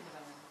 they're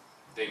independent.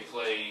 They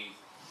play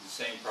the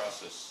same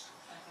process.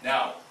 Okay.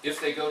 Now, if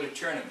they go to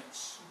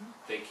tournaments,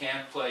 they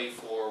can't play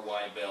for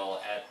Weibel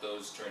at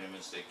those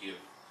tournaments that give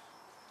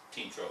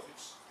team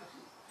trophies.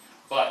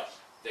 But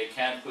they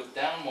can put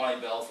down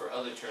Weibel for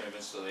other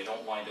tournaments so they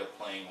don't wind up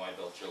playing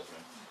Weibel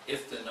children,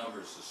 if the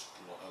numbers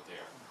are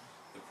there.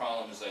 The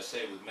problem, as I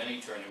say, with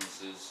many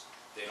tournaments is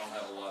they don't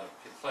have a lot of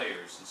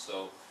players, and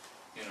so,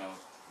 you know,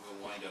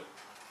 we'll wind up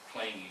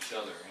playing each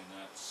other, and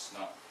that's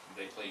not,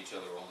 they play each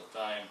other all the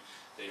time.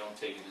 They don't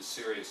take it as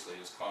seriously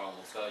as Carl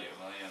will tell you.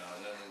 Well, you know,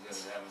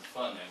 they're having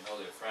fun, they know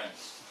their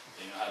friends,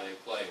 they know how they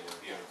play,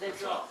 we're here They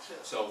for draw fun.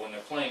 too. So when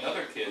they're playing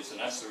other kids, and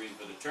that's the reason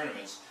for the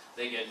tournaments,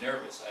 they get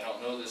nervous. I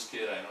don't know this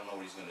kid, I don't know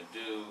what he's going to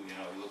do, you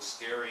know, he looks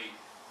scary.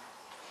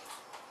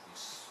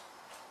 He's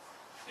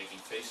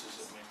making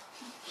faces at me.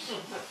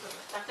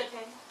 Dr.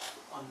 K?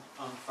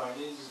 On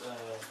Fridays, the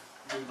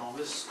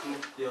novice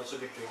group, they also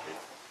get rated.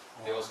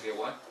 They also get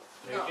what?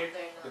 No, Rated,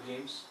 they're the not.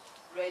 games.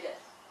 Rated.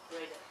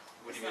 Rated.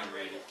 What do It's you mean not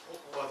rated?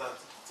 Well,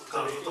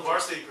 the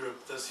varsity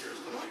group this year is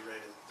going to be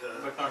rated.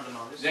 But not the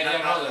novice. Yeah,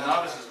 no, the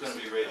novice is going to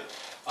be rated.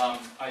 Oh,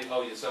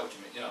 is that what you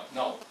mean? You know,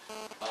 no.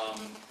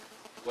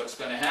 What's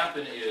going to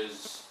happen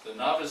is the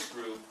novice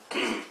group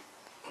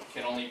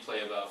can only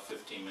play about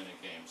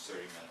 15-minute games,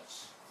 30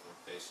 minutes,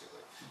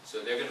 basically.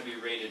 So they're going to be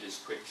rated as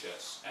quick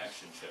chess,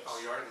 action chess. Oh,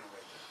 you are going to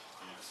rate that.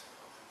 Yes.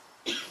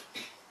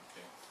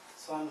 Okay.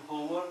 So on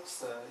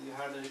homeworks, you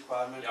had a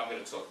requirement. Yeah, I'm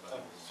going to talk about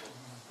it.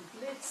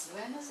 Blitz,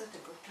 when is it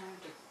a good time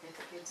to get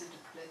the kids into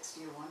Blitz?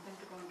 Do you want them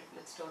to go into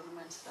Blitz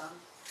tournaments done?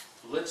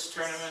 Blitz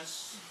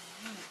tournaments?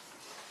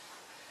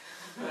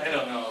 I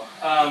don't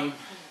know.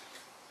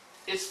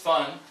 It's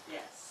fun.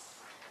 Yes.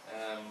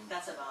 Um,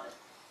 That's about it.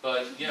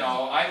 But, you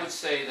know, I would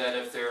say that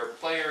if there are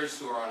players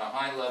who are on a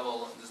high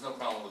level, there's no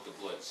problem with the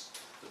blitz.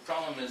 The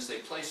problem is they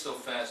play so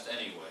fast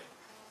anyway,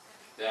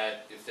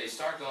 that if they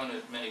start going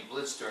to many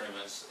blitz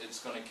tournaments, it's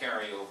going to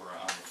carry over,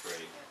 I'm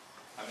afraid.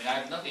 I mean, I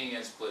have nothing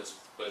against blitz,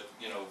 but,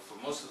 you know, for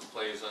most of the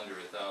players under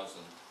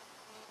 1,000,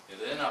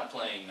 they're not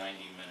playing 90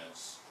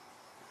 minutes.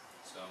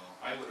 So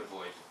I would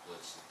avoid the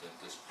blitz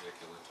at this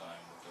particular time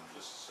with them,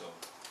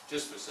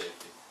 just for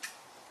safety.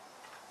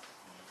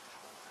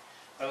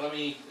 Let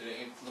me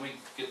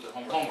get the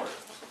homework.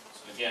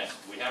 Again,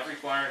 we have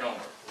required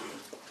homework,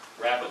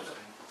 rapidly,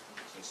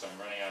 since I'm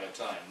running out of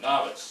time.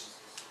 Novice,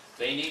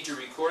 they need to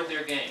record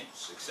their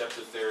games, except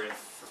if they're in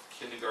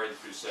kindergarten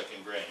through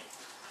second grade.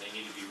 They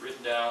need to be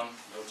written down,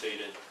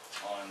 notated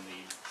on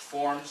the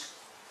forms,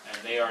 and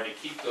they are to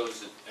keep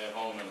those at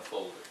home in a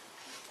folder.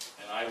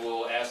 And I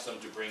will ask them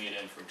to bring it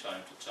in from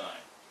time to time.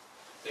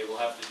 They will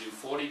have to do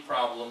 40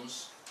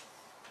 problems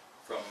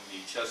from the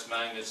Chess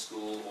Magnet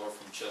School or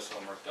from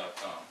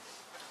chesshomework.com.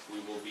 We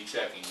will be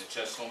checking. The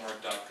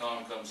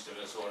chesshomework.com comes to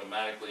us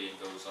automatically and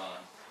goes on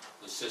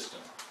the system.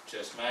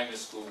 Chess Magnet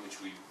School,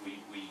 which we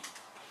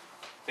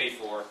pay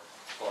for,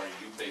 or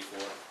you pay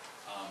for,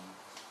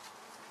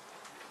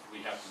 we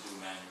have to do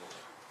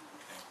manually.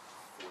 Okay.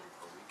 40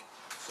 per week.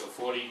 So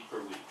 40 per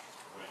week,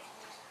 right.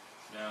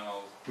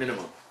 Now,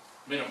 Minimum.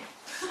 minimum.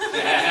 You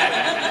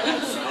got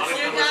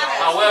it.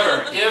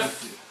 However,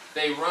 if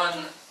they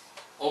run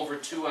over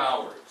 2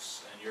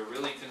 hours and you're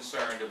really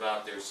concerned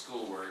about their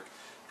schoolwork,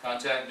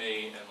 contact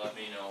me and let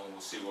me know and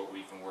we'll see what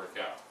we can work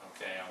out.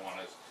 Okay, I want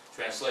a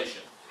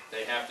translation.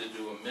 They have to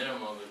do a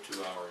minimum of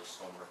 2 hours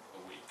homework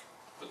a week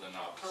for the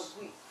novice.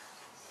 A week.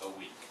 A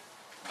week,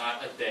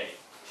 not a day.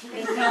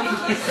 Is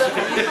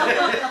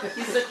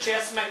the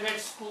chess magnet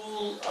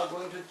school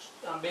going to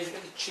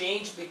basically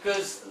change,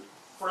 because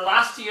for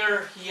last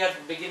year he had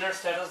beginner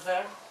status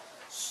there,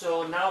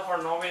 so now for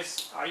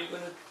novice, are you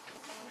going to,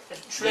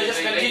 should I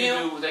just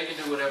continue? They can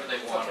do whatever they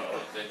want on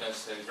it.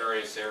 That's in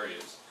various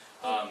areas.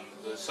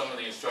 Some of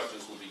the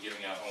instructors will be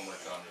giving out homework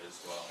on it as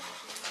well.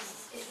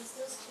 Is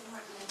this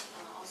homework link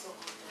also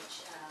on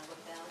the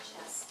Weibel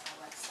Chess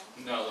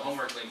website? No, the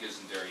homework link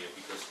isn't there yet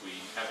because we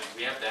have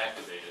to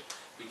activate it.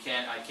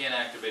 I can't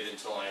activate it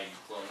until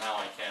well, now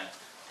I can.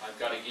 I've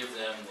got to give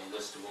them the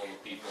list of all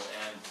the people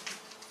and,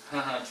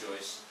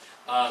 Joyce,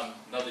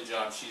 another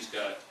job she's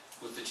got.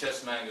 With the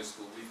Chess Magnet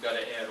School, we've got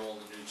to add all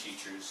the new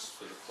teachers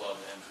for the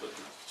club and put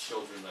the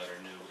children that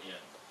are new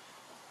in.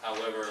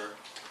 However,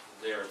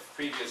 their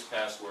previous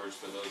passwords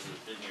for those that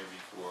have been here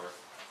before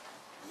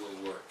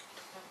will work.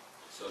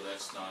 So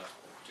that's not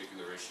a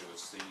particular issue.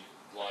 It's the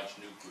large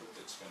new group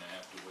that's going to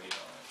have to wait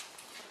on it.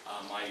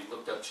 I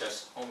looked up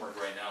chess homework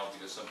right now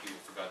because some people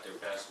forgot their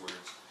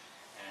passwords,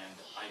 and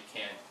I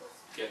can't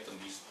get them.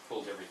 He's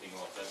pulled everything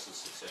off. That's the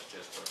Success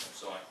Chess program,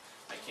 so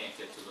I can't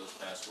get to those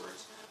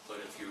passwords.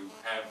 But if you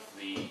have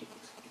the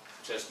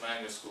Chess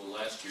Magnet School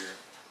last year,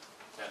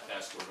 that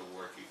password will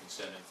work. You can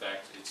send. In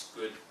fact, it's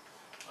good.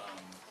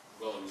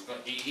 Well, it was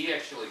going. He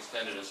actually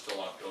extended us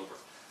till October,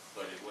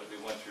 but it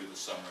went through the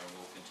summer and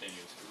will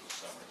continue through the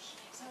summers.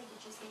 Sorry,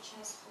 did you say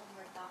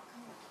chesshomework.com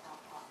or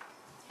 .com?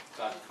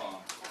 .com,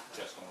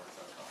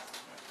 chesshomework.com.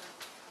 Right.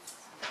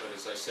 But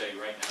as I say,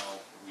 right now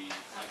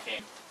I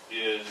can't.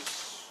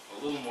 is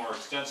a little more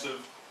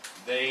extensive.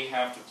 They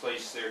have to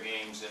place their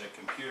games in a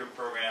computer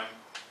program,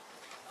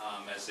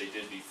 as they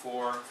did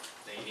before.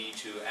 They need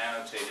to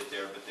annotate it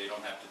there, but they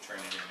don't have to turn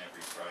it in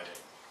every Friday.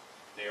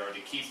 They are to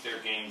keep their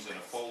games in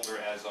a folder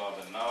as of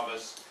a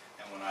novice,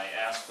 and when I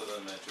ask for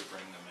them, to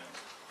bring them in.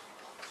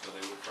 So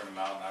they will print them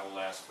out, and I will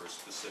ask for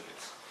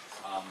specifics.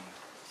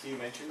 So you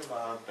mentioned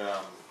about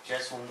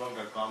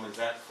chesshomework.com. Is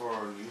that for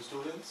new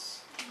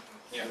students?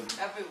 Yeah.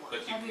 Everyone.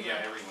 But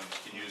yeah, everyone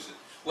can use it.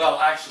 Well,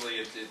 actually,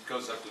 it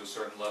goes up to a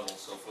certain level,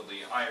 so for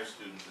the higher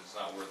students, it's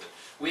not worth it.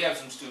 We have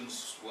some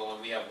students, well,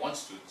 we have one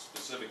student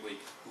specifically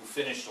who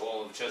finished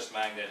all of Chess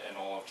Magnet and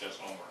all of Chess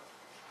Homework.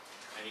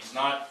 And he's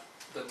not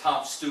the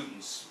top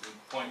students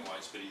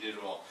point-wise, but he did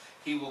it all.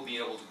 He will be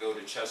able to go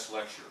to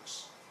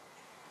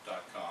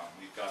chesslectures.com.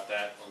 We've got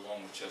that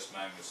along with Chess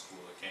Magnet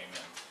School that came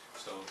in.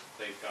 So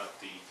they've got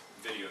the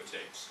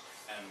videotapes.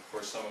 And of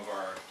course, some of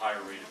our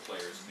higher-rated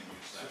players can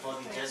use So that. for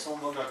the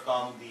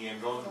chesshomework.com,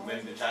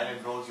 when the child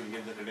enrolls, you'll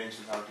give the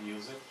credentials how to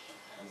use it.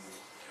 And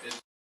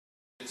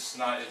It's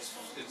not. It's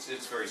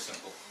very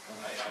simple.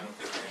 I don't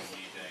think you're going to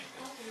need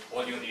anything.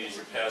 All you need is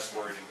your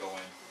password and go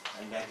in.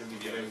 and that can be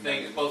The given.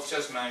 thing, both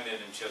Chess Magnet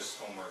and Chess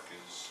Homework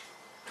is,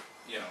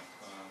 you know,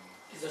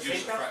 Is the same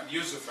stuff?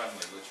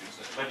 user-friendly. Let's use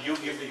it. But you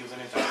give the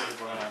username password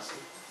for an answer.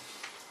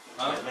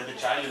 Huh? When the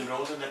child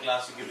enrolls in the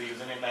class, you give the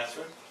username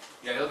password.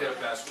 Yeah, he'll get a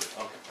password.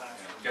 Okay.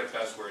 Yeah, get a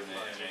password and a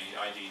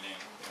ID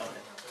name.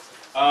 Okay.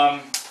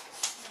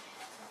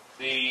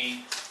 The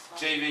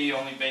JV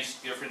only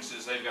basic difference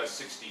is they've got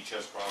 60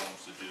 chess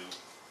problems to do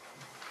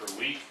per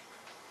week,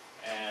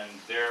 and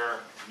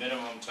their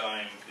minimum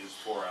time is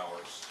 4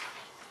 hours.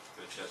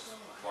 The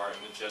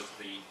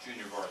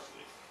junior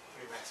varsity.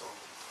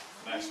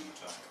 Maximum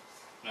time.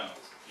 No,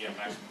 yeah,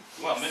 maximum.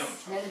 Well, minimum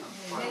time.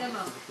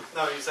 Minimum.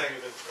 No, you're saying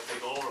that if they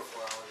go over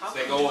 4 hours. If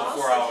they go over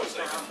 4 hours,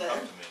 they can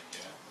come to me,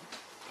 yeah.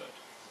 But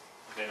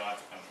they don't have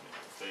to come to me.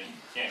 If they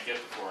can't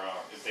get the 4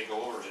 hours, if they go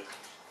over it,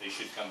 they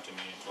should come to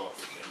me and talk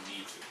if they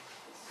need to.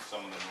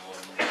 Some of them will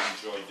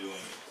enjoy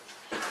doing it.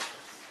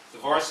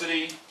 The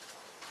varsity,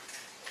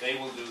 they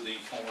will do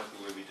the homework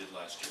the way we did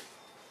last year.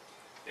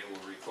 They will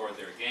record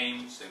their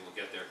games, they will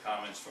get their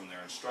comments from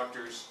their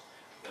instructors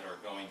that are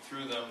going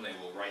through them, they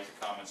will write the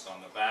comments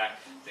on the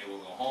back, they will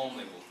go home,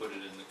 they will put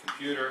it in the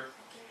computer,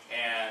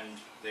 and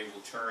they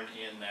will turn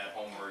in that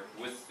homework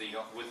with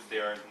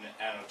their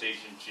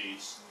annotation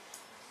sheets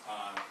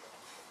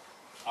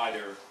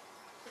either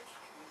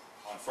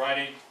on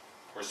Friday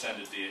or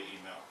send it via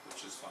email,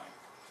 which is fine.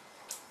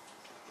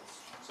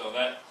 So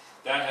that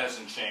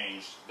hasn't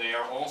changed. They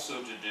are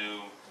also to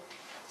do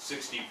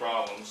 60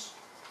 problems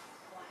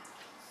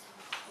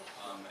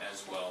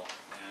as well,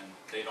 and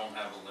they don't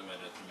have a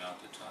limited amount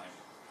of time.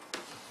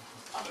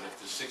 But if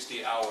the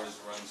 60 hours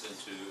runs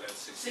into, at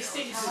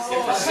 60 hours,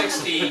 if the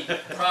 60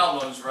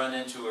 problems run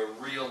into a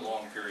real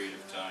long period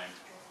of time,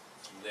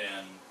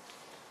 then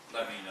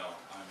let me know.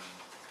 I mean,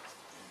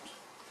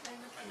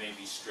 I may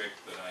be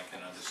strict, but I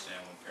can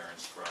understand when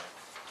parents cry.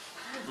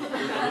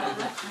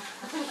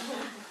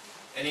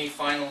 Any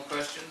final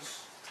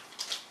questions?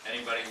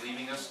 Anybody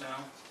leaving us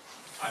now?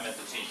 I'm at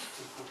the team.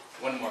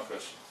 One more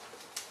question.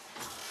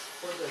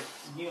 For the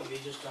new, we're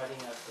just starting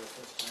out the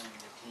first time in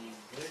the team.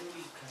 Where do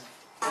we kind of?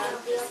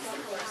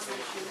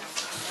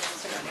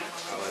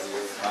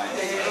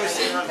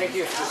 Thank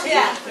you.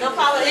 Yeah, no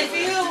problem. If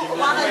you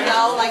want to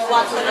know like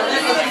what tournament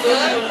is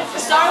good,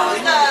 start